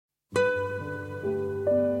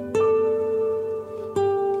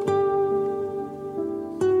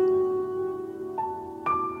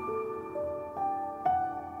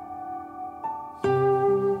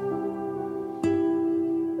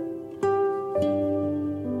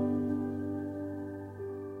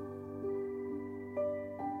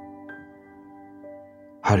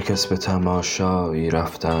هرکس به تماشایی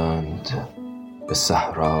رفتند به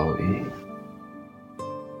صحرایی،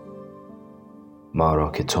 ما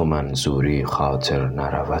را که تو منظوری خاطر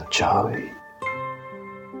نرود جایی.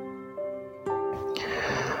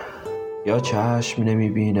 یا چشم نمی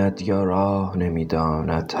بیند یا راه نمی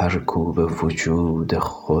داند، هر کو به وجود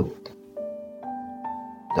خود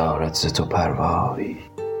دارد ز تو پروایی.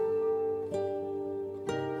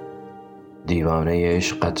 دیوانه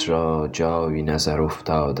عشقت را جایی نظر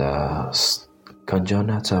افتاده است، کآنجا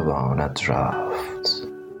نتواند رفت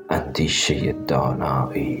اندیشه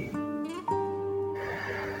دانایی.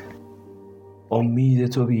 امید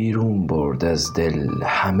تو بیرون برد از دل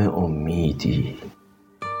همه امیدی،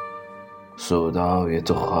 سودای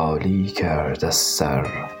تو خالی کرد از سر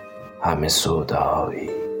همه سودایی.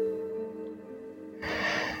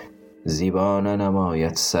 زیبا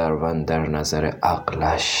ننماید سرو اندر نظر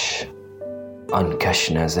عقلش، آن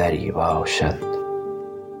کش نظری باشد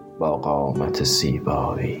با قامت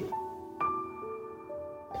زیبایی.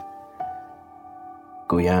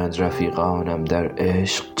 گویند رفیقانم در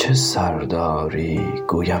عشق چه سر داری،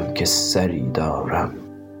 گویم که سری دارم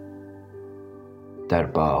در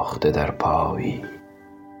باخته در پایی.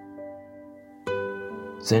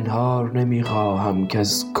 زنهار نمی خواهم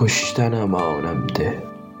کز کشتنم آنم ده،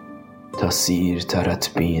 تا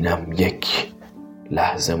سیرترت بینم یک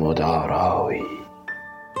لحظه مدارایی.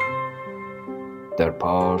 در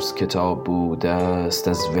پارس کتاب بوده است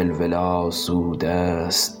از ولوله آسوده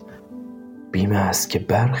است، بیم است که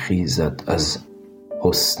برخیزد از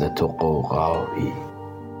حسن تو غوغایی.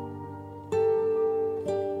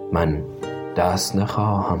 من دست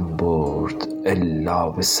نخواهم برد الا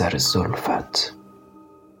به سر زلفت،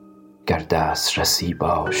 گر دسترسی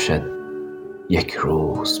باشد یک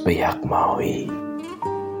روز به یغمایی.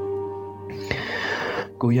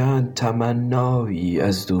 گویند تمنایی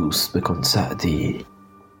از دوست بکن سعدی،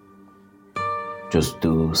 جز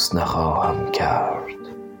دوست نخواهم کرد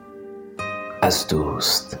از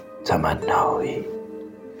دوست تمنایی.